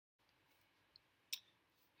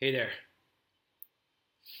Hey there.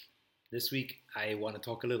 This week I want to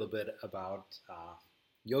talk a little bit about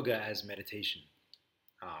yoga as meditation.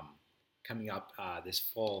 Um, Coming up this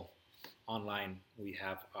fall online, we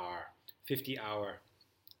have our 50-hour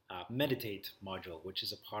meditate module, which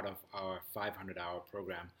is a part of our 500-hour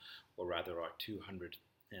program, or rather our 200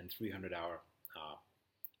 and 300-hour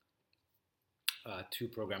two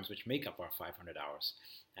programs which make up our 500 hours.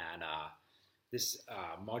 And this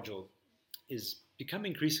module is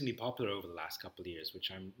becoming increasingly popular over the last couple of years,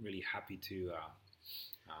 which I'm really happy to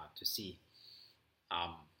see.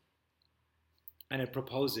 Um, and it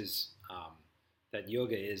proposes that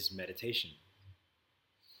yoga is meditation.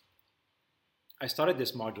 I started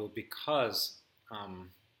this module because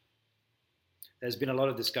there's been a lot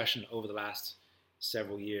of discussion over the last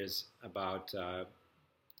several years about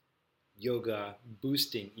yoga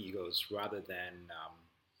boosting egos rather than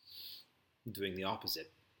doing the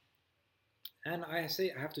opposite. And I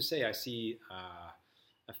have to say, I see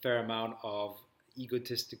a fair amount of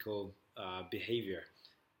egotistical behavior,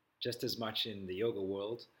 just as much in the yoga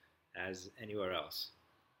world as anywhere else.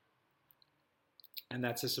 And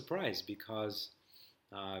that's a surprise because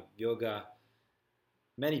yoga,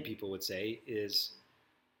 many people would say, is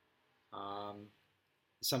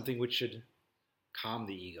something which should calm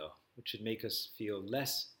the ego, which should make us feel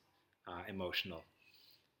less emotional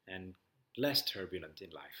and less turbulent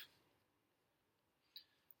in life.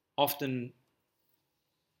 Often,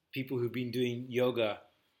 people who've been doing yoga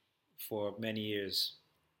for many years,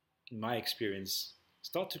 in my experience,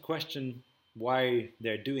 start to question why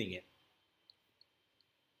they're doing it.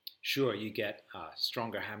 Sure, you get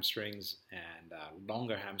stronger hamstrings and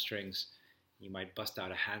longer hamstrings. You might bust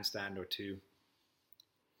out a handstand or two.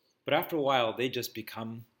 But after a while, they just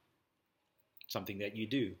become something that you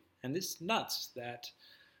do. And it's nuts that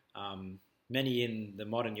many in the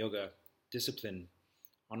modern yoga discipline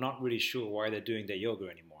are not really sure why they're doing their yoga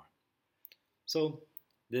anymore. So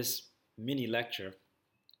this mini lecture,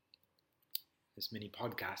 this mini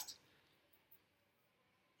podcast,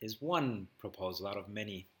 is one proposal out of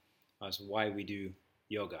many as to why we do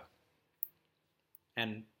yoga.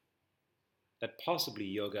 And that possibly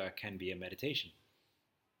yoga can be a meditation.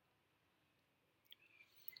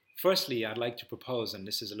 Firstly, I'd like to propose, and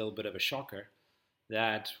this is a little bit of a shocker,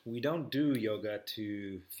 that we don't do yoga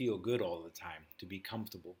to feel good all the time, to be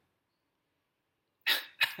comfortable.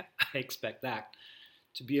 I expect that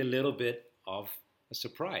to be a little bit of a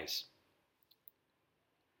surprise.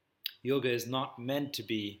 Yoga is not meant to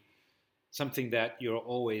be something that you're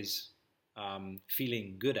always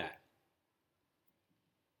feeling good at.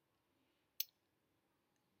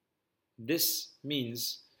 This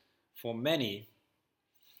means for many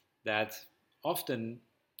that often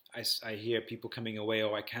I hear people coming away,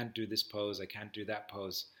 oh, I can't do this pose, I can't do that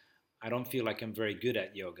pose. I don't feel like I'm very good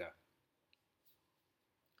at yoga.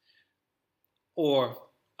 Or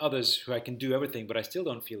others who I can do everything, but I still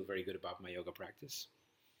don't feel very good about my yoga practice.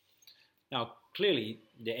 Now, clearly,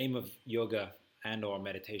 the aim of yoga and or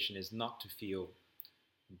meditation is not to feel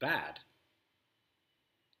bad.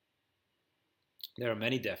 There are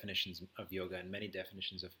many definitions of yoga and many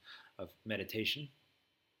definitions of meditation.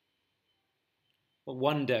 But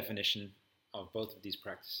one definition of both of these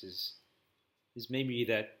practices is maybe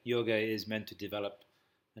that yoga is meant to develop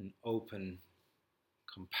an open,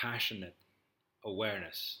 compassionate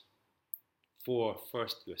awareness for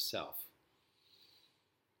first yourself.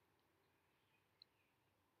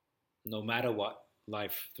 No matter what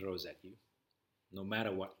life throws at you, no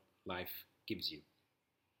matter what life gives you,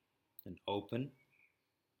 an open,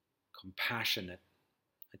 compassionate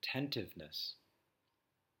attentiveness.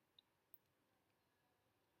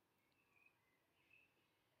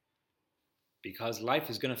 Because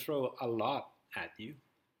life is going to throw a lot at you,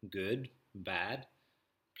 good, bad,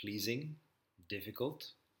 pleasing,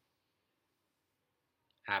 difficult,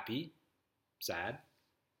 happy, sad,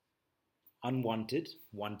 unwanted,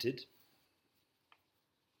 wanted.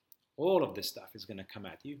 All of this stuff is going to come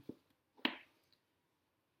at you.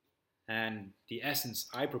 And the essence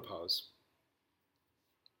I propose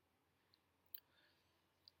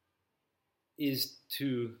is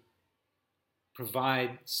to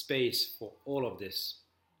provide space for all of this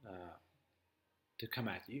to come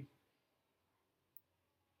at you.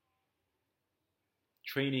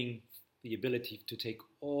 Training the ability to take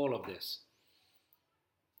all of this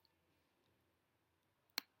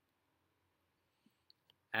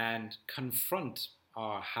and confront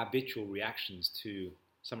our habitual reactions to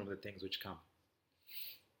some of the things which come.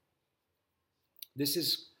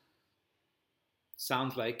 This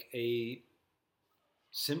sounds like a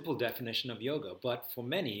simple definition of yoga, but for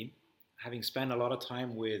many, having spent a lot of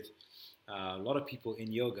time with a lot of people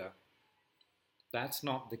in yoga, that's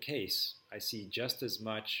not the case. I see just as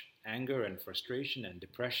much anger and frustration and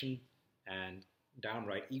depression and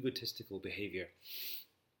downright egotistical behavior.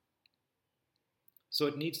 So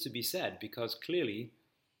it needs to be said, because clearly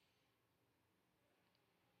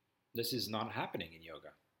this is not happening in yoga.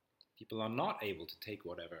 People are not able to take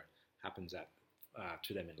whatever happens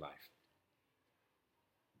to them in life.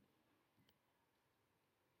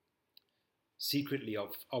 Secretly,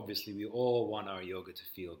 obviously, we all want our yoga to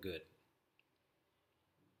feel good.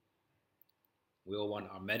 We all want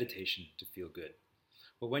our meditation to feel good.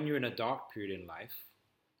 But when you're in a dark period in life,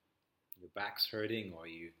 your back's hurting, or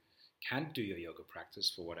you can't do your yoga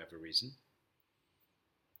practice for whatever reason,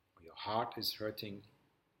 or your heart is hurting,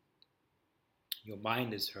 your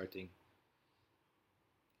mind is hurting,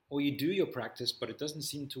 or you do your practice but it doesn't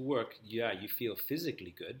seem to work, yeah, you feel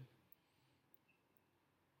physically good,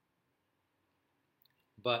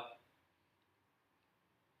 but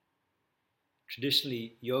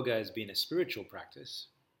traditionally yoga has been a spiritual practice,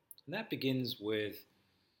 and that begins with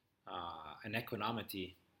an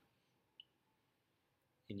equanimity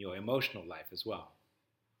in your emotional life as well.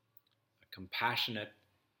 A compassionate,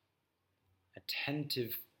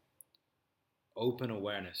 attentive, open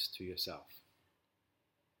awareness to yourself.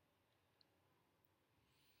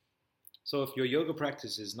 So if your yoga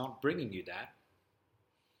practice is not bringing you that,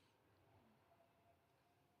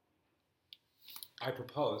 I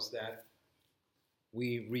propose that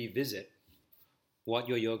we revisit what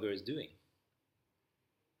your yoga is doing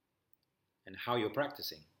and how you're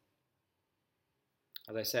practicing.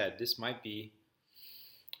 As I said, this might be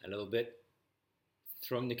a little bit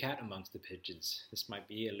throwing the cat amongst the pigeons. This might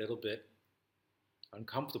be a little bit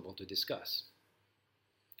uncomfortable to discuss.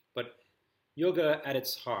 But yoga at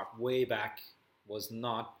its heart, way back, was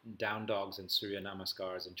not down dogs and Surya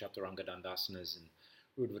Namaskars and Chaturanga Dandasanas and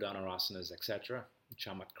Urdhva etc.,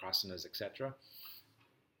 Chamakrasanas, etc.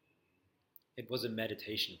 It was a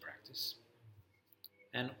meditation practice.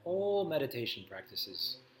 And all meditation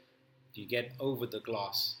practices, if you get over the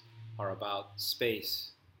gloss, are about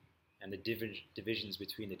space and the divisions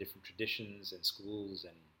between the different traditions and schools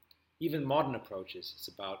and even modern approaches. It's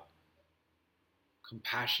about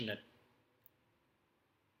compassionate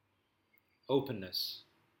openness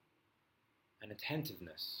and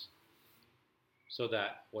attentiveness, so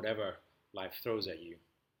that whatever life throws at you,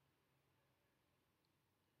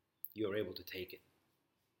 you're able to take it.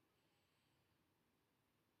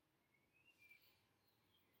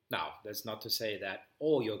 Now, that's not to say that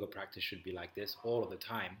all yoga practice should be like this all of the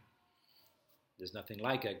time. There's nothing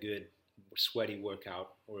like a good sweaty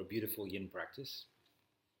workout or a beautiful yin practice.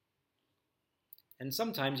 And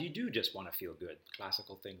sometimes you do just want to feel good.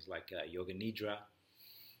 Classical things like yoga nidra,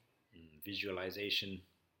 visualization,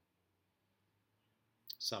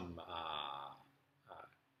 some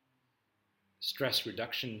stress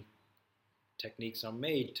reduction techniques are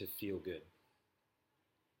made to feel good.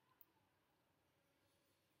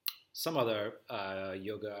 Some other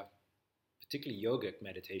yoga, particularly yogic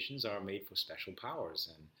meditations, are made for special powers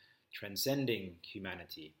and transcending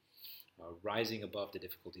humanity, rising above the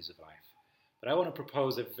difficulties of life. But I want to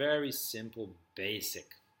propose a very simple,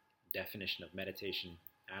 basic definition of meditation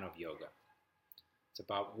and of yoga. It's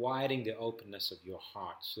about widening the openness of your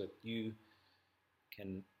heart so that you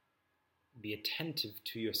can be attentive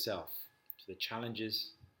to yourself, to the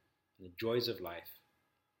challenges and the joys of life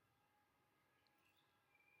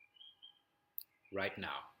right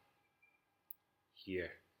now,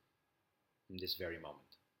 here, in this very moment.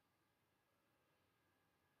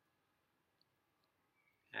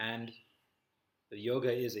 And the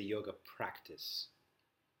yoga is a yoga practice.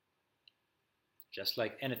 Just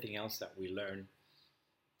like anything else that we learn,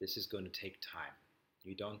 this is going to take time.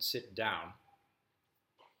 You don't sit down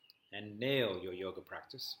and nail your yoga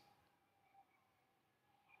practice.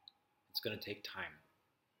 It's going to take time.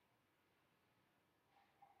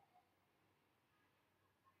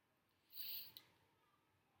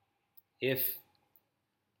 If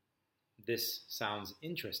this sounds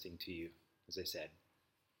interesting to you, as I said,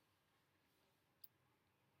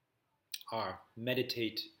 our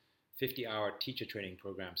Meditate 50-hour teacher training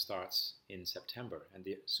program starts in September, and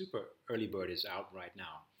the super early bird is out right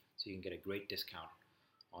now, so you can get a great discount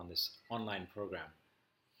on this online program,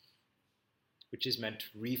 which is meant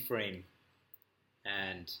to reframe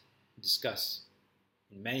and discuss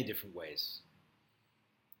in many different ways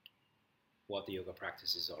what the yoga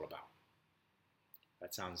practice is all about.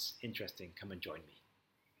 That sounds interesting. Come and join me.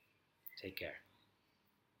 Take care.